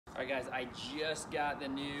Alright guys, I just got the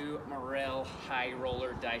new Morrell high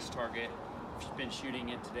roller dice target. I've been shooting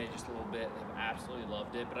it today just a little bit. I've absolutely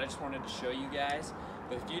loved it, but I just wanted to show you guys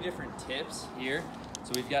with a few different tips here.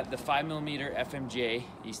 So we've got the 5mm FMJ,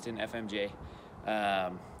 Easton FMJ,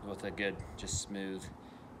 with a good, just smooth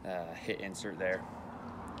hit insert there.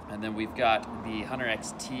 And then we've got the Hunter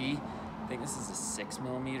XT, I think this is a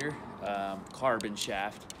 6mm carbon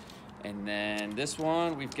shaft. And then this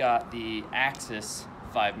one, we've got the Axis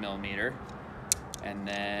 5mm. And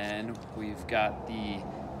then we've got the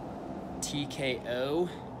TKO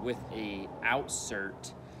with a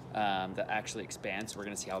outsert that actually expands. So we're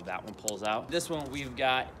gonna see how that one pulls out. This one, we've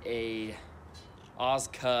got a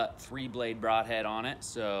Cut 3-blade broadhead on it.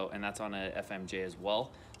 So, and that's on a FMJ as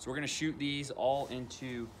well. So we're gonna shoot these all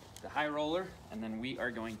into the high roller, and then we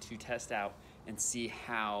are going to test out and see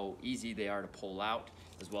how easy they are to pull out,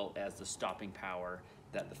 as well as the stopping power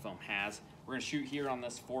that the foam has. We're gonna shoot here on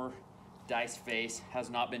this 4 dice face. Has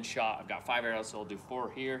not been shot. I've got 5 arrows, so I'll do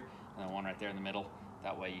 4 here, and then 1 right there in the middle.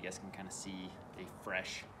 That way you guys can kind of see a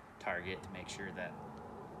fresh target to make sure that,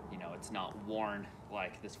 you know, it's not worn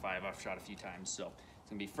like this 5 I've shot a few times. So it's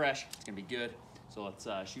gonna be fresh, it's gonna be good. So let's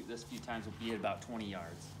shoot this a few times. We'll be at about 20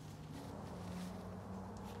 yards.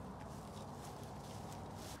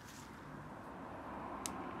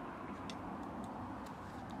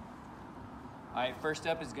 All right, first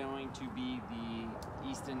up is going to be the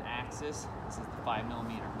Easton Axis. This is the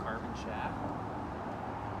 5mm carbon shaft.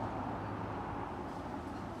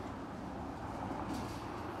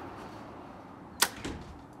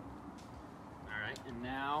 All right, and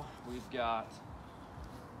now we've got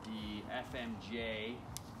the FMJ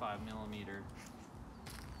 5mm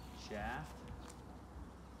shaft.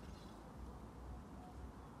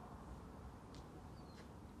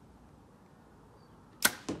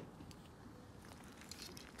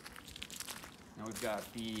 Now we've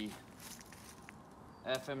got the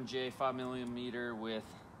FMJ 5mm with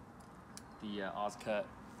the Cut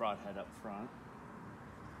broadhead up front.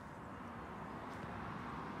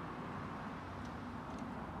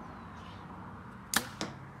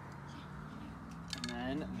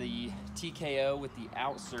 And then the TKO with the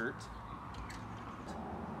outsert.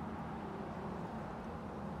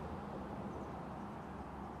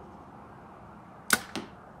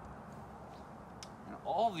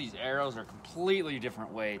 All of these arrows are completely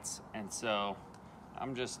different weights, and so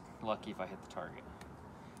I'm just lucky if I hit the target,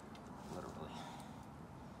 literally.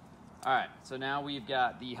 All right, so now we've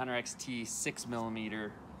got the Hunter XT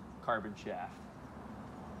 6mm carbon shaft.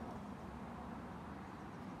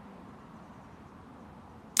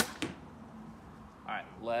 All right,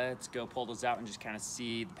 let's go pull those out and just kind of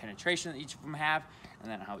see the penetration that each of them have,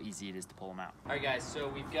 and then how easy it is to pull them out. All right, guys, so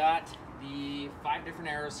we've got the 5 different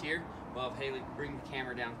arrows here. Well, if Haley, bring the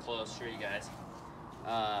camera down close, show you guys.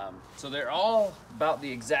 So they're all about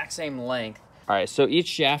the exact same length. All right, so each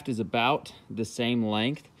shaft is about the same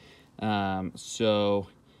length. So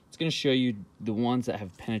it's gonna show you the ones that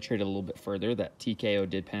have penetrated a little bit further. That TKO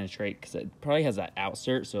did penetrate because it probably has that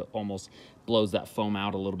outsert, so it almost blows that foam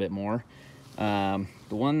out a little bit more. The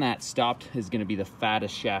one that stopped is gonna be the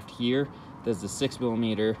fattest shaft here. That's the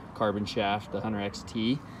 6mm carbon shaft, the Hunter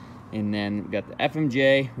XT. And then we got the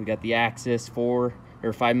FMJ, we got the Axis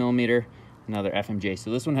 5mm, another FMJ.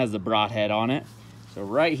 So this one has the broadhead on it. So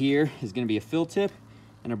right here is gonna be a fill tip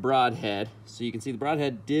and a broadhead. So you can see the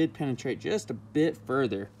broadhead did penetrate just a bit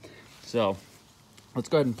further. So let's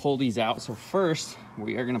go ahead and pull these out. So first,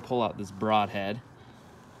 we are gonna pull out this broadhead.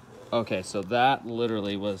 Okay, so that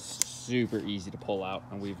literally was super easy to pull out,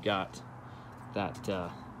 and we've got that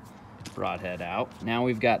broadhead out. Now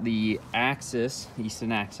we've got the Axis,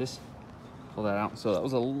 Easton Axis. Pull that out. So that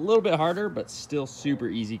was a little bit harder, but still super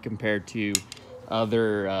easy compared to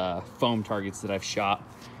other foam targets that I've shot.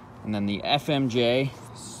 And then the FMJ,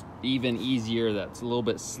 even easier. That's a little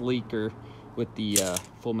bit sleeker with the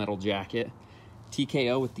full metal jacket.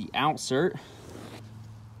 TKO with the outsert.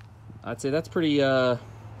 I'd say that's pretty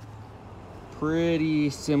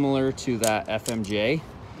similar to that FMJ.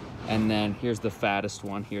 And then here's the fattest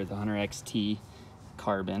one here, the Hunter XT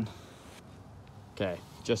carbon. Okay,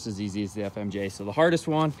 just as easy as the FMJ. So the hardest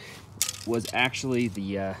one was actually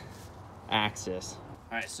the Axis.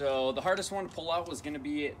 All right, so the hardest one to pull out was gonna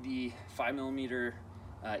be the 5mm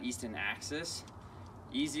Easton Axis.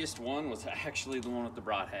 Easiest one was actually the one with the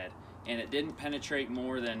broadhead. And it didn't penetrate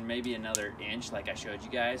more than maybe another inch, like I showed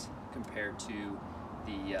you guys, compared to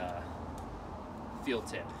the field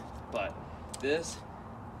tip. But this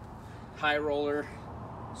high roller,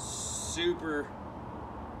 super,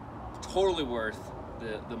 totally worth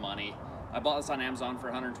the money. I bought this on Amazon for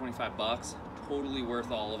 125 bucks. Totally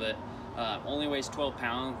worth all of it. Only weighs 12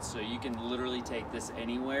 pounds, so you can literally take this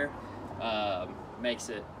anywhere. Makes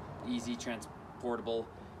it easy, transportable.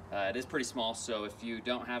 It is pretty small, so if you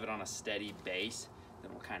don't have it on a steady base,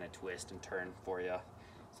 then it will kind of twist and turn for you.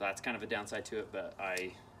 So that's kind of a downside to it, but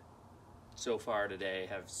I, so far today,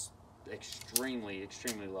 have extremely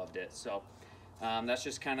loved it. So that's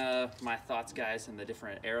just kind of my thoughts, guys, and the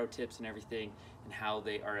different arrow tips and everything, and how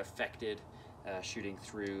they are affected shooting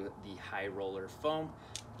through the high roller foam.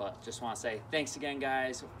 But just want to say thanks again,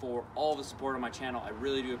 guys, for all the support on my channel. I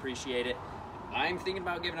really do appreciate it. I'm thinking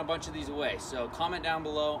about giving a bunch of these away, so comment down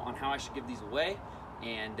below on how I should give these away,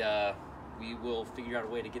 and we will figure out a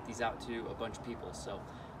way to get these out to a bunch of people. So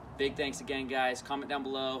big thanks again, guys. Comment down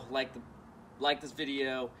below, like this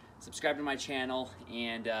video, subscribe to my channel,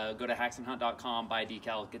 and go to haxenhunt.com, buy a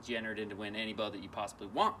decal, get you entered in to win any bow that you possibly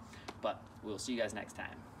want. But we'll see you guys next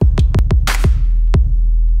time.